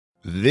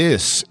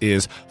This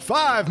is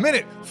 5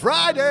 Minute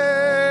Friday!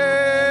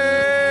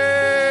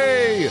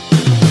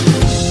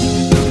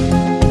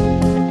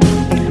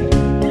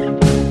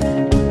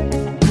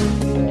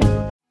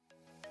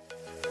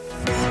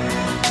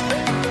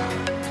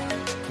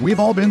 We've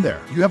all been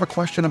there. You have a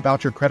question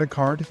about your credit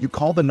card, you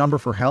call the number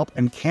for help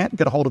and can't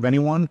get a hold of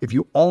anyone if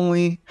you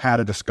only had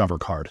a Discover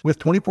card. With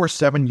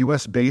 24/7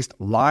 US-based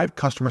live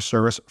customer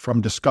service from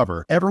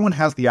Discover, everyone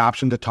has the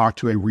option to talk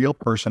to a real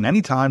person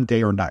anytime,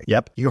 day or night.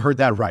 Yep, you heard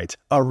that right.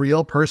 A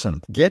real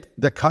person. Get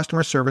the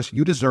customer service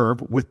you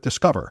deserve with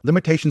Discover.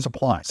 Limitations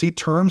apply. See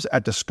terms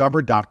at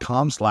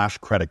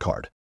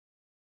discover.com/creditcard.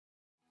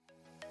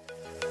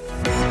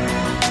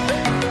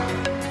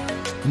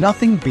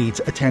 Nothing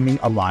beats attending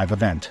a live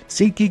event.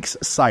 SeatGeek's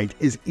site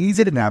is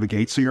easy to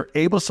navigate, so you're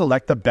able to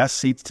select the best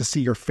seats to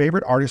see your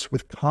favorite artists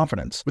with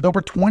confidence. With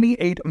over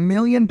 28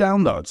 million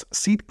downloads,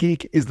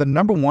 SeatGeek is the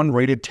 #1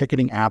 rated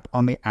ticketing app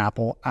on the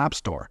Apple App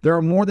Store. There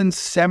are more than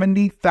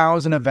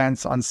 70,000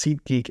 events on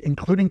SeatGeek,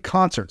 including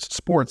concerts,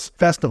 sports,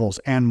 festivals,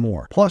 and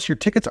more. Plus, your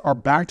tickets are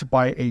backed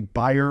by a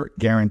buyer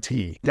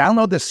guarantee.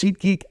 Download the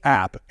SeatGeek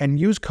app and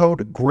use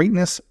code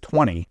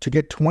GREATNESS20 to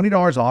get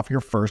 $20 off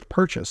your first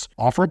purchase.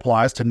 Offer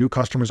applies to new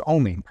customers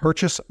only.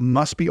 Purchase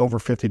must be over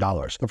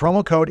 $50. The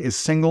promo code is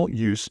single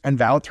use and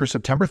valid through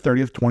September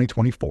 30th,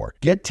 2024.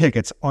 Get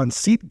tickets on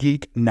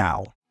SeatGeek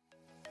now.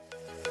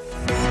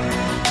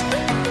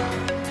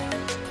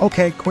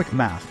 Okay, quick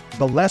math.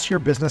 The less your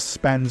business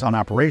spends on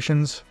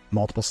operations,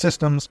 multiple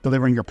systems,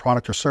 delivering your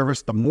product or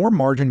service, the more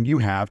margin you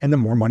have and the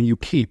more money you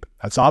keep.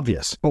 That's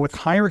obvious. But with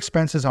higher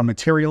expenses on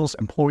materials,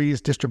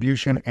 employees,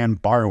 distribution,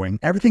 and borrowing,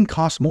 everything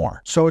costs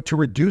more. So to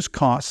reduce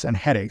costs and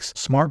headaches,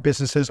 smart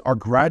businesses are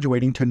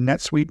graduating to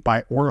NetSuite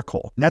by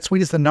Oracle.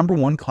 NetSuite is the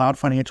 #1 cloud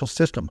financial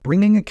system,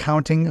 bringing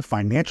accounting,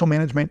 financial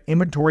management,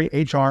 inventory,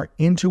 HR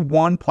into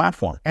one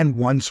platform and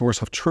one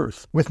source of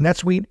truth. With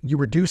NetSuite, you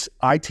reduce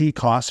IT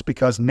costs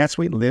because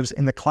NetSuite lives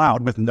in the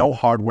cloud with no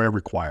hardware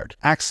required,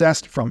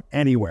 accessed from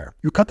anywhere.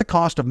 You cut the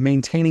cost of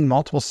maintaining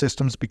multiple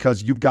systems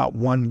because you've got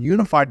one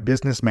unified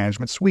business management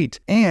suite,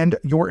 and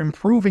you're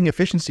improving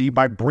efficiency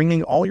by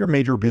bringing all your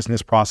major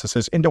business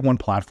processes into one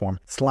platform,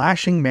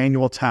 slashing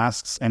manual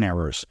tasks and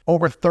errors.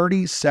 Over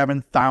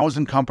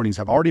 37,000 companies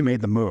have already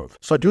made the move.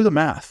 So do the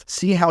math.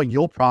 See how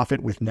you'll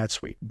profit with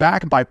NetSuite.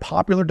 Backed by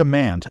popular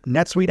demand,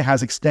 NetSuite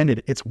has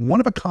extended its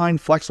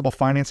one-of-a-kind flexible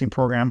financing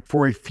program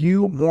for a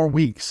few more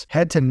weeks.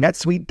 Head to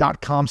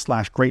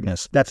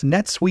netsuite.com/greatness. That's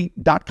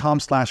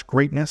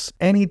netsuite.com/greatness.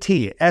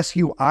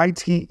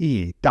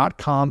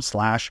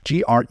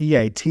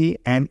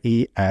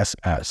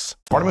 netsuite.com/GREATNESS.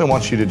 Part of me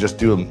wants you to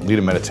just lead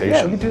a meditation.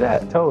 Yeah, we can do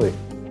that, totally.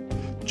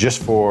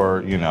 Just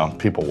for,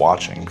 people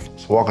watching.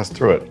 So walk us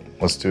through it.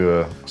 Let's do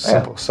a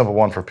simple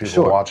one for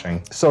people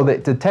watching. So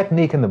the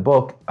technique in the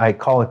book, I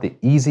call it the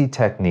EASY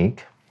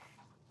technique.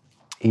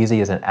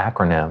 EASY is an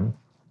acronym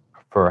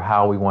for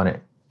how we want to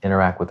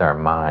interact with our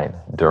mind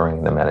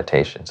during the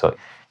meditation. So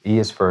E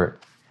is for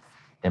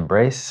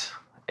embrace,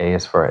 A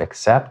is for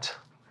accept,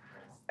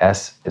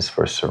 S is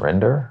for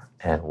surrender,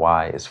 and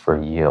Y is for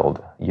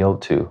yield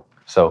to.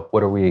 So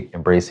what are we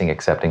embracing,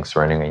 accepting,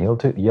 surrendering, and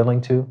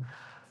yielding to?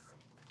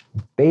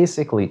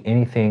 Basically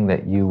anything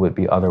that you would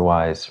be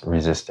otherwise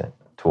resistant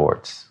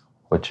towards,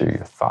 which are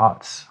your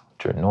thoughts,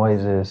 your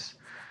noises,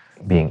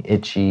 being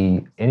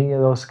itchy, any of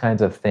those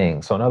kinds of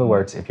things. So in other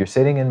words, if you're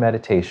sitting in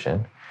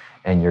meditation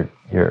and your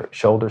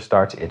shoulder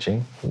starts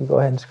itching, you go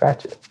ahead and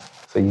scratch it.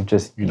 So you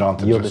don't have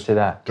to yield it to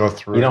that. Go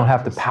through. You don't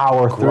have to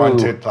power through.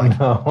 Grunt it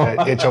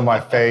itch on my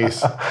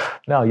face.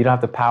 No, you don't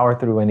have to power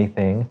through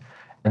anything.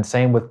 And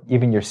same with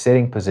even your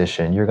sitting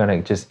position. You're going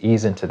to just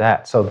ease into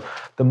that. So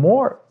the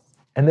more,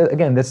 and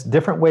again, there's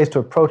different ways to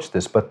approach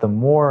this, but the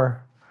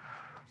more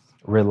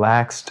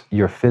relaxed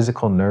your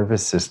physical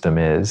nervous system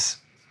is,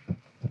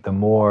 the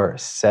more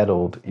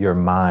settled your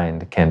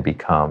mind can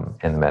become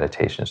in the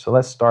meditation. So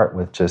let's start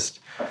with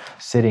just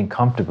sitting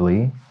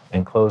comfortably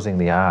and closing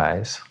the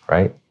eyes,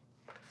 right?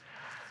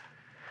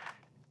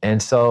 And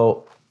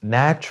so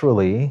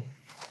naturally,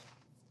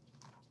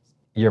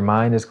 your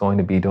mind is going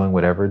to be doing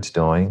whatever it's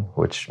doing,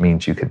 which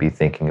means you could be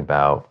thinking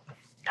about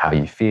how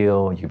you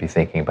feel, you could be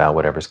thinking about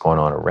whatever's going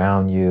on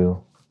around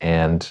you,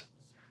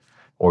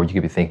 or you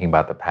could be thinking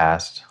about the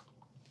past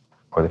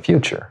or the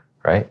future,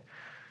 right?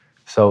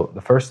 So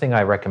the first thing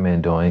I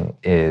recommend doing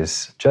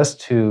is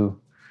just to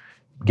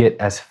get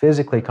as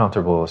physically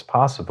comfortable as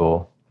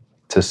possible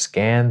to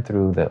scan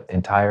through the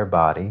entire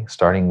body,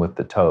 starting with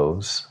the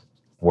toes,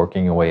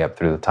 working your way up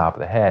through the top of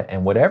the head,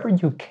 and whatever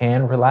you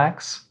can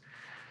relax,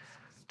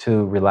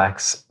 to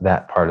relax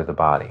that part of the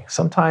body.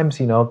 Sometimes,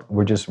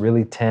 we're just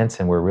really tense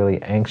and we're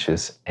really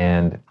anxious,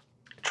 and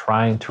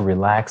trying to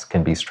relax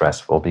can be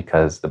stressful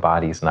because the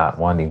body's not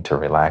wanting to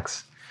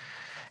relax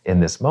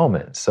in this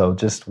moment. So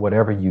just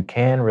whatever you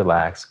can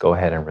relax, go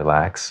ahead and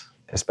relax,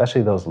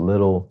 especially those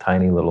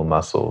tiny little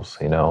muscles,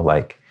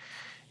 like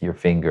your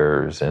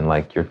fingers and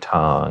like your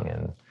tongue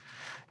and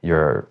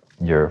your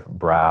your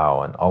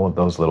brow, and all of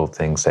those little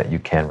things that you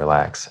can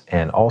relax.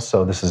 And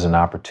also, this is an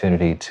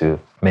opportunity to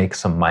make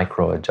some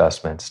micro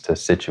adjustments to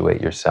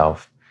situate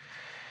yourself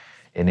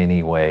in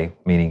any way,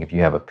 meaning if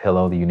you have a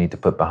pillow that you need to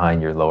put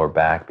behind your lower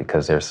back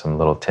because there's some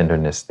little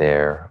tenderness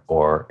there,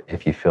 or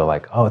if you feel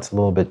like, oh, it's a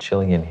little bit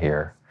chilly in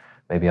here,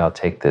 maybe I'll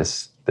take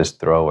this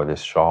throw or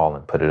this shawl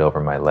and put it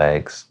over my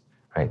legs,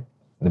 right?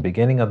 The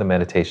beginning of the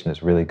meditation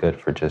is really good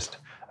for just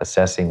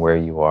assessing where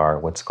you are,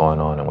 what's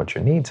going on, and what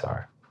your needs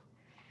are.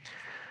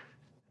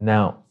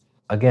 Now,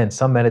 again,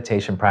 some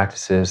meditation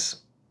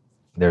practices,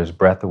 there's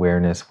breath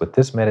awareness. With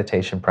this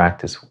meditation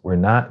practice, we're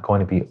not going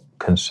to be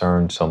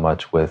concerned so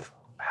much with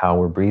how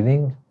we're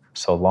breathing,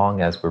 so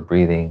long as we're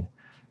breathing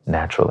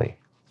naturally.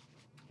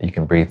 You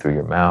can breathe through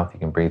your mouth, you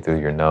can breathe through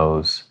your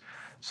nose,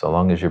 so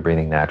long as you're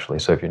breathing naturally.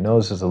 So if your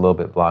nose is a little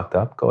bit blocked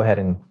up, go ahead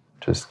and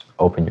just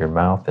open your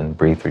mouth and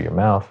breathe through your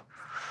mouth.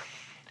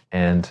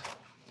 And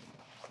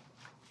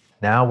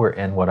now we're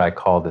in what I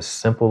call the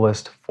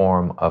simplest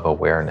form of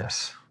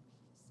awareness.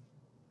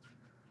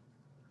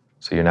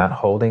 So you're not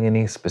holding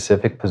any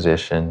specific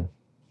position,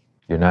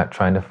 you're not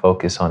trying to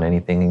focus on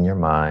anything in your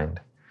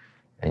mind,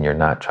 and you're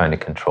not trying to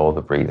control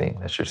the breathing.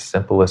 That's your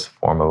simplest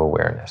form of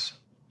awareness.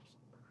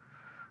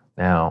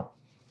 Now,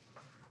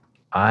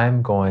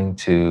 I'm going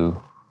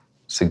to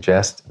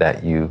suggest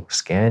that you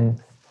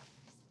scan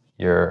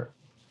your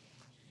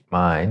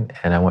mind,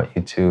 and I want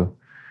you to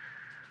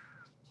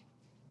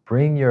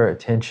bring your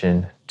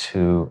attention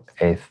to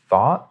a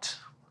thought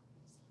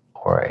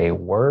or a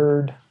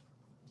word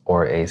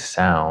or a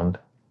sound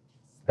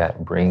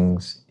that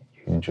brings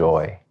you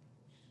joy,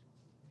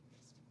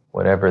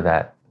 whatever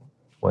that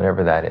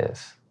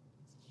is.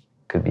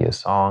 Could be a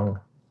song,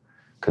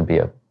 could be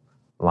a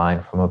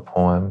line from a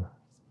poem,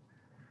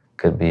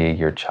 could be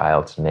your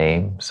child's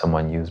name,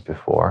 someone used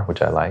before,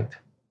 which I liked.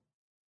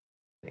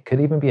 It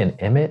could even be an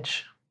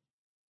image,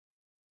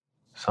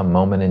 some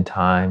moment in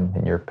time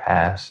in your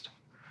past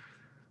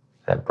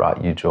that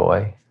brought you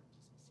joy.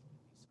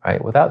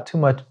 Right? Without too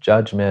much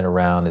judgment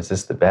around, is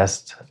this the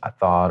best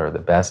thought or the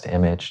best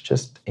image?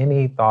 Just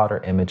any thought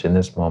or image in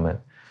this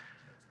moment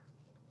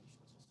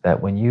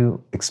that when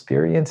you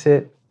experience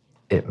it,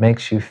 it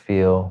makes you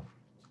feel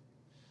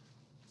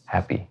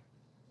happy.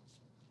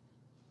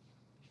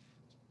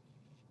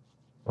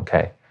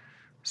 Okay,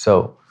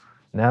 so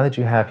now that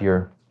you have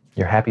your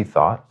happy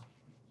thought,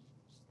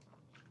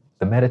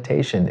 the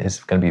meditation is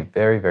going to be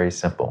very, very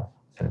simple.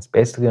 And it's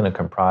basically going to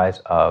comprise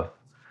of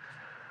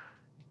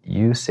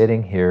you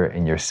sitting here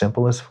in your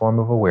simplest form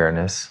of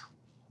awareness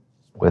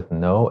with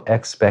no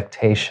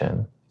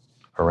expectation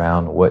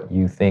around what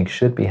you think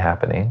should be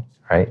happening,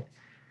 right?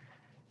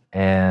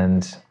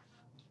 And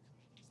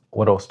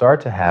what will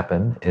start to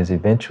happen is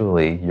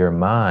eventually your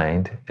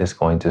mind is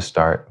going to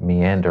start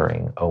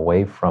meandering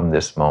away from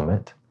this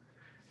moment.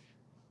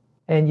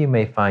 And you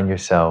may find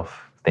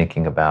yourself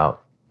thinking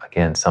about,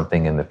 again,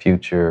 something in the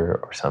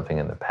future or something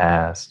in the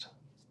past,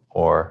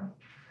 or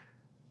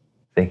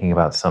thinking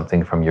about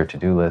something from your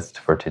to-do list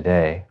for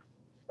today.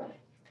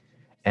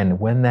 And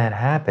when that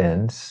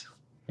happens,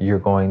 you're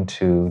going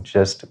to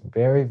just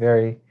very,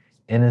 very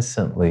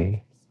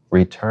innocently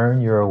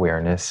return your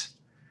awareness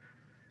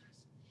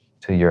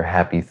to your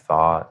happy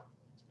thought,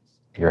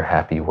 your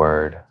happy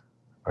word,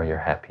 or your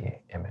happy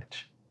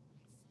image.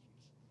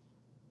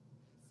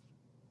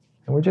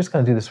 And we're just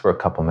going to do this for a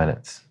couple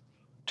minutes,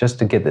 just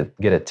to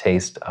get a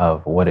taste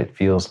of what it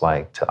feels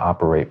like to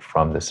operate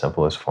from the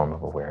simplest form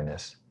of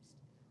awareness.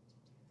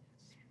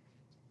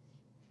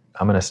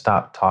 I'm going to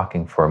stop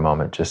talking for a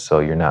moment just so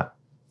you're not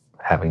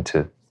having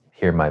to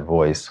hear my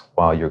voice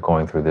while you're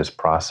going through this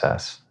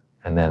process.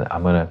 And then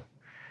I'm going to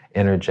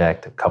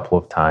interject a couple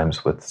of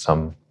times with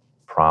some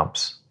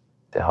prompts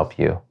to help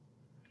you.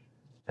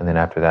 And then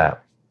after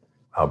that,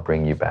 I'll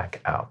bring you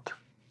back out.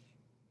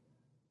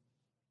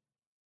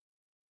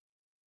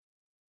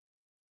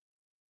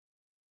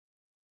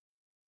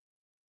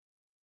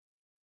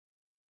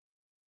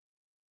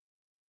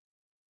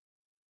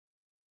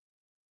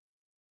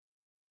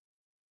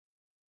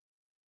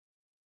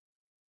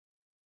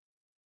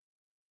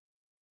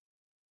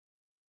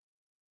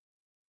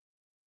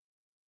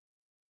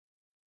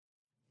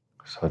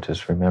 So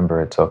just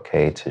remember, it's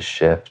okay to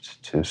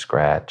shift, to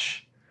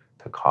scratch,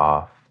 to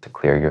cough, to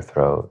clear your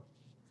throat.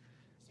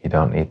 You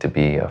don't need to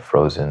be a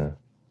frozen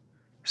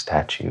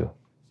statue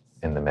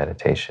in the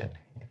meditation.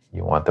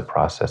 You want the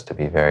process to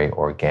be very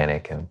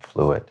organic and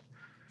fluid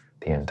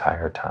the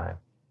entire time.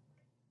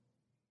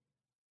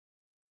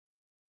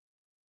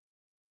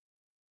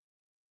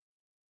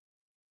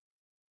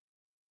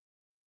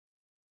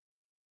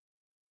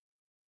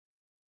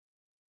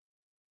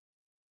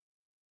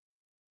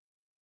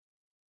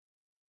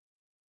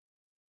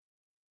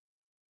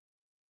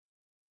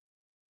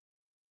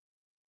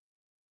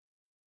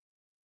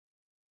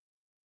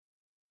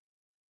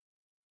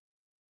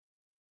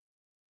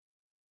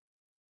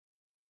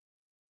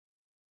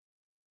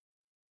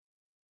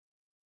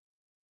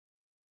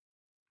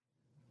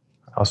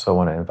 I also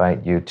want to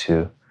invite you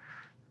to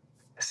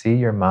see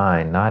your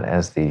mind not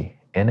as the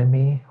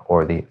enemy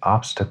or the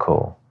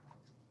obstacle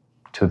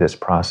to this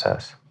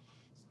process.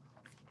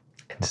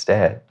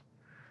 Instead,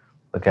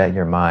 look at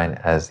your mind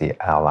as the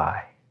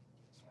ally,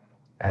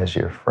 as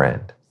your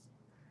friend.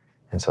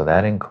 And so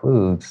that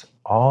includes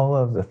all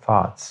of the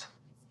thoughts,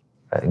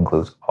 that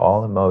includes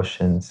all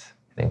emotions,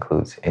 it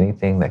includes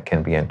anything that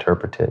can be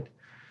interpreted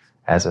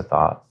as a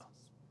thought,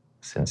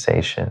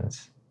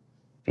 sensations,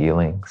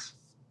 feelings.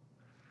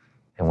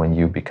 And when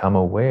you become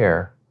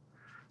aware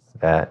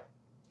that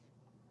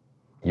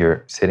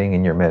you're sitting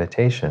in your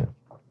meditation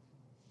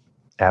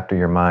after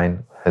your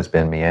mind has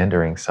been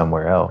meandering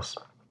somewhere else,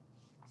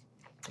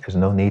 there's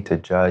no need to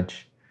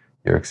judge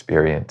your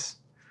experience.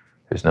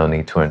 There's no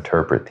need to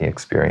interpret the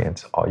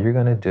experience. All you're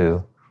going to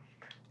do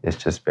is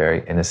just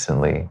very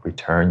innocently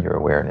return your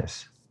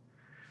awareness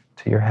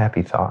to your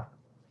happy thought.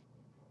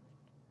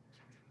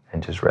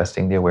 And just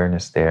resting the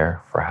awareness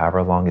there for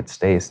however long it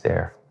stays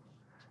there.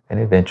 And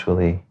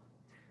eventually,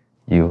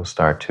 you will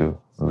start to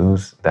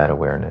lose that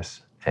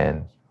awareness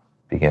and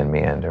begin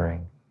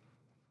meandering.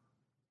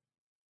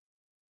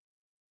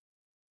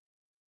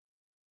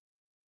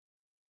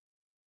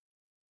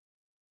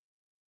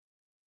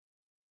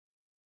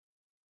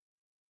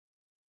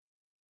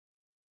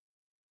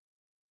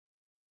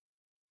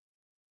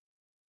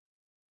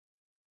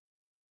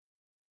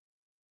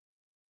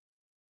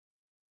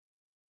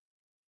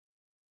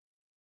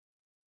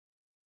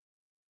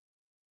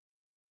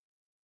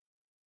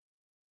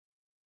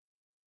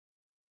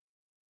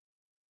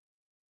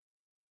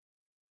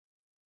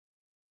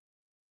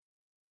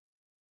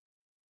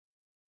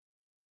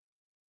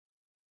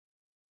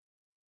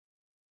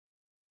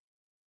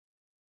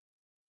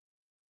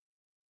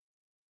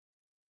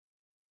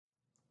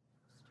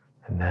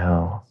 And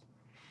now,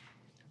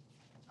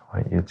 I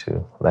want you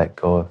to let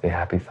go of the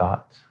happy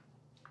thoughts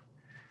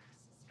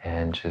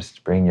and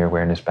just bring your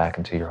awareness back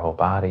into your whole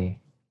body.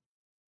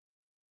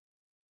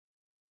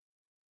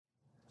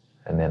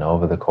 And then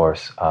over the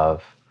course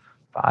of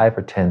 5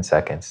 or 10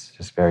 seconds,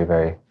 just very,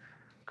 very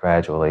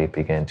gradually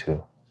begin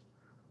to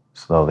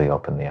slowly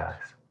open the eyes.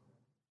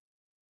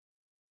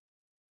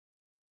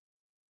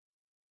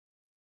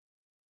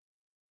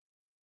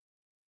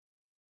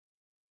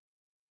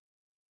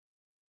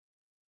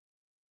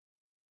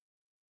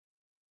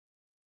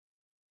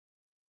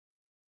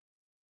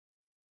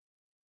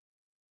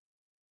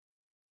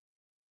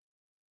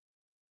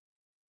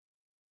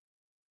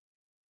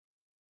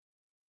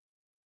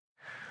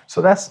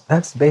 So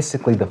that's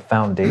basically the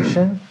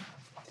foundation.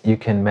 You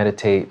can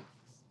meditate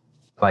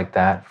like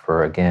that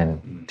for,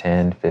 again,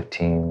 10,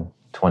 15,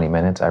 20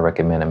 minutes. I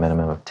recommend a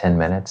minimum of 10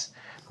 minutes.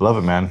 Love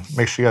it, man.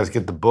 Make sure you guys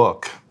get the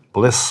book,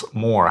 Bliss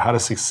More, How to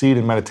Succeed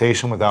in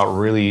Meditation Without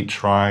Really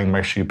Trying.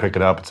 Make sure you pick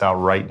it up. It's out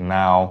right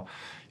now.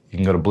 You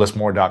can go to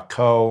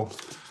blissmore.co,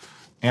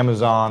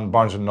 Amazon,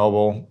 Barnes &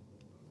 Noble,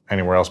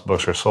 anywhere else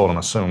books are sold, I'm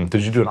assuming.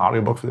 Did you do an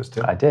audiobook for this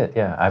too? I did,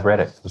 yeah. I've read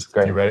it. It was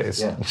great. You read it?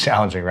 It's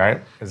challenging,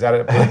 right? Is that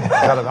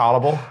an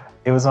Audible?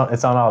 It's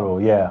on Audible,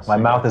 yeah. My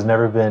mouth has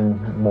never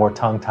been more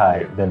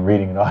tongue-tied than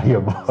reading an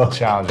audiobook.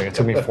 Challenging. It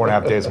took me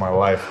 4.5 days of my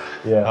life.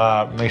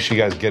 Yeah. Make sure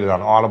you guys get it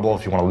on Audible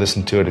if you want to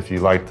listen to it, if you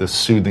like the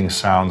soothing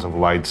sounds of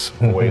Light's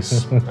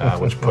voice,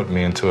 which put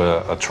me into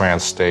a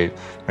trance state.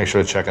 Make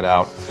sure to check it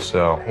out.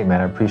 So, hey,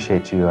 man, I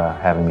appreciate you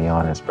having me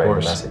on and spreading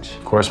the message.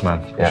 Of course, man.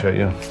 Appreciate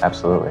you.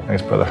 Absolutely.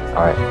 Thanks, brother.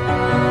 All right.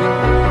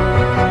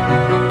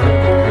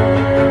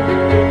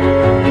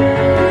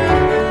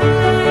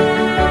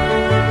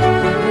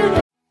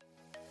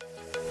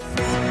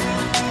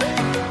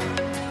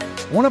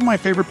 One of my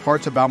favorite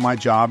parts about my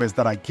job is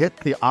that I get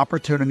the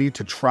opportunity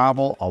to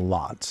travel a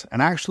lot.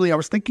 And actually, I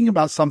was thinking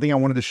about something I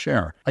wanted to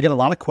share. I get a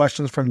lot of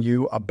questions from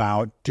you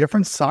about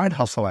different side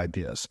hustle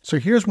ideas. So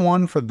here's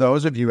one for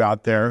those of you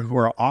out there who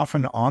are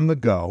often on the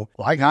go,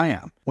 like I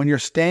am. When you're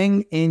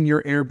staying in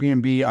your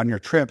Airbnb on your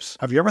trips,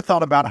 have you ever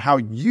thought about how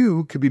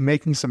you could be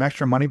making some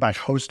extra money by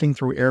hosting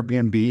through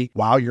Airbnb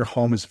while your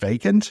home is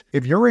vacant?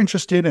 If you're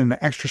interested in an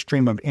extra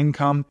stream of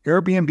income,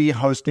 Airbnb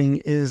hosting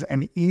is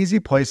an easy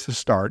place to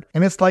start,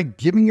 and it's like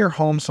giving your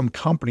home some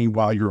company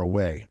while you're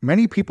away.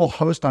 Many people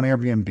host on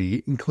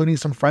Airbnb, including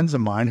some friends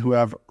of mine who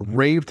have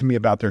raved to me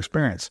about their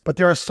experience. But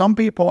there are some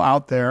people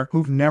out there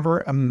who've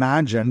never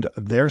imagined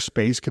their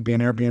space could be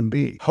an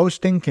Airbnb.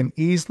 Hosting can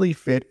easily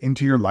fit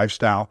into your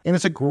lifestyle, and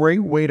it's a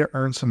great way to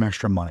earn some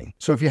extra money.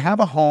 So if you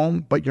have a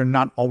home, but you're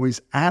not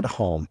always at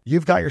home,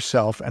 you've got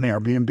yourself an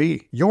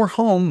Airbnb. Your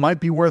home might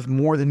be worth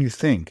more than you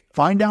think.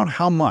 Find out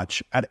how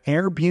much at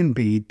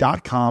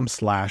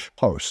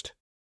airbnb.com/host.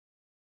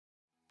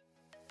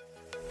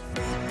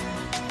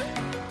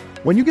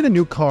 When you get a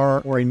new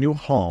car or a new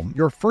home,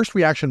 your first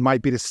reaction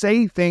might be to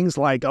say things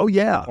like, "Oh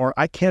yeah," or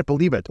 "I can't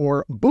believe it,"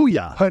 or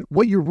 "Booyah." But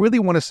what you really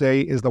want to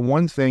say is the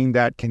one thing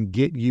that can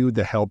get you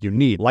the help you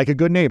need. Like a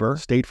good neighbor,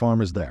 State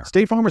Farm is there.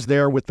 State Farm is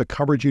there with the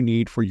coverage you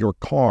need for your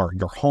car,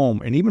 your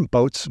home, and even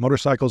boats,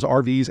 motorcycles,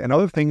 RVs, and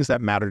other things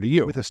that matter to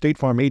you. With a State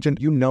Farm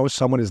agent, you know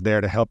someone is there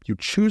to help you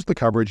choose the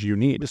coverage you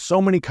need. With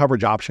so many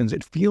coverage options,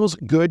 it feels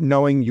good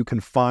knowing you can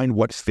find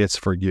what fits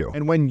for you.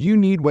 And when you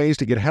need ways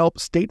to get help,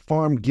 State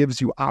Farm gives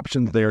you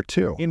options there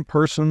too, in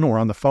person or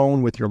on the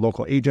phone with your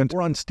local agent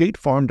or on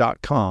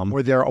statefarm.com,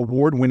 where their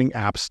award-winning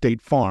app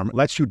State Farm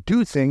lets you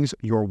do things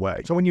your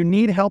way. So when you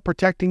need help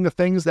protecting the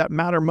things that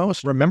matter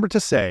most, remember to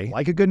say,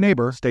 like a good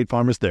neighbor, State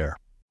Farm is there.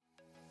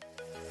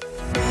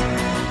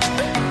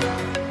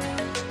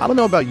 I don't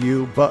know about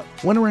you, but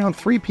when around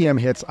 3 p.m.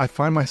 hits, I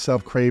find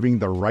myself craving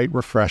the right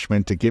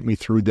refreshment to get me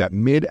through that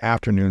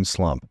mid-afternoon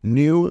slump.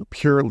 New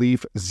Pure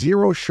Leaf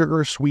Zero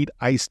Sugar Sweet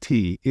Iced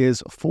Tea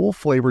is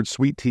full-flavored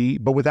sweet tea,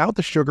 but without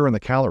the sugar and the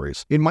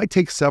calories. It might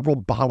take several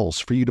bottles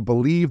for you to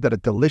believe that a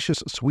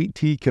delicious sweet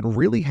tea can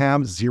really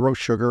have zero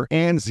sugar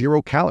and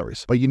 0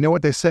 calories. But you know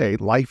what they say,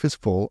 life is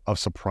full of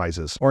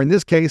surprises. Or in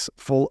this case,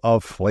 full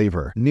of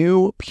flavor.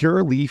 New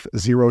Pure Leaf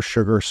Zero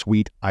Sugar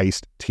Sweet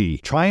Iced Tea.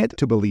 Try it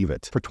to believe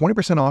it. For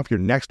 20% off your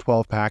next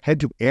 12-pack, head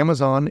to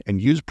Amazon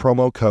and use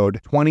promo code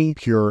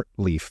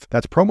 20PureLeaf.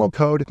 That's promo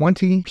code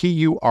 20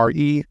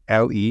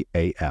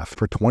 PURELEAF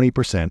for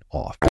 20%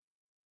 off.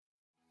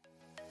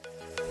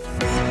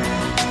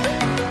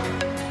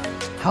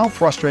 How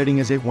frustrating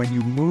is it when you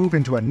move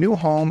into a new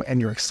home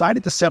and you're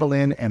excited to settle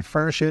in and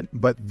furnish it,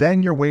 but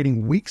then you're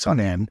waiting weeks on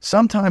end,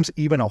 sometimes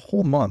even a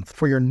whole month,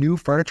 for your new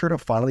furniture to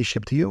finally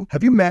ship to you?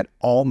 Have you met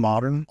All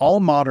Modern? All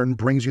Modern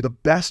brings you the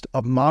best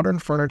of modern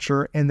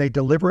furniture, and they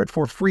deliver it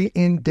for free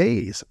in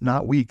days,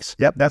 not weeks.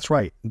 Yep, that's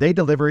right. They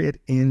deliver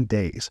it in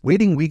days.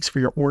 Waiting weeks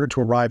for your order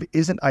to arrive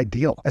isn't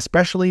ideal,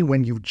 especially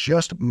when you've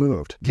just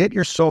moved. Get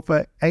your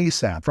sofa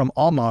ASAP from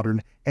All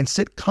Modern and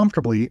sit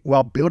comfortably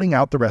while building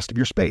out the rest of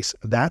your space.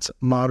 That's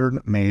modern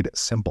made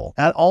simple.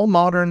 At All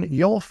Modern,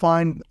 you'll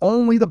find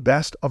only the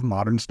best of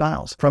modern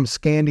styles, from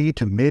Scandi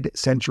to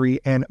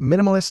mid-century and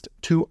minimalist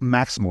to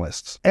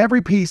maximalists.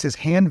 Every piece is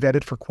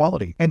hand-vetted for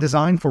quality and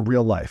designed for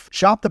real life.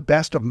 Shop the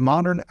best of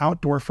modern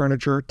outdoor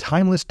furniture,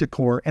 timeless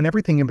decor, and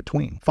everything in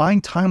between.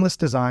 Find timeless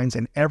designs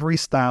in every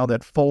style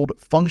that fold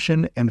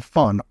function and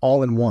fun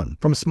all in one.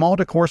 From small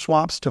decor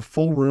swaps to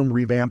full room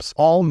revamps,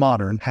 All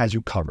Modern has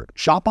you covered.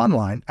 Shop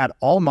online at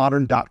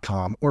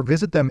allmodern.com or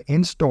visit them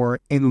in-store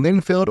in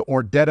Linfield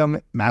or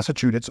Dedham,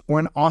 Massachusetts, or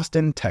in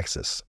Austin,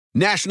 Texas.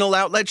 National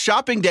Outlet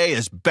Shopping Day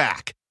is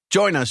back.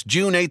 Join us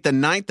June 8th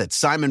and 9th at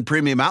Simon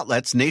Premium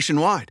Outlets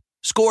nationwide.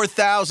 Score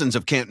thousands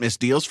of can't-miss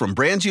deals from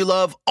brands you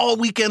love all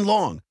weekend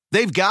long.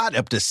 They've got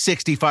up to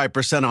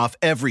 65% off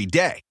every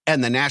day,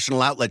 and the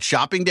National Outlet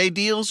Shopping Day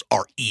deals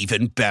are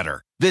even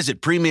better.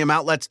 Visit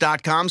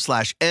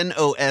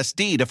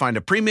premiumoutlets.com/NOSD to find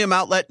a premium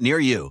outlet near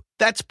you.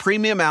 That's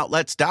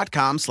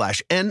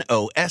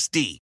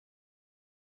premiumoutlets.com/NOSD.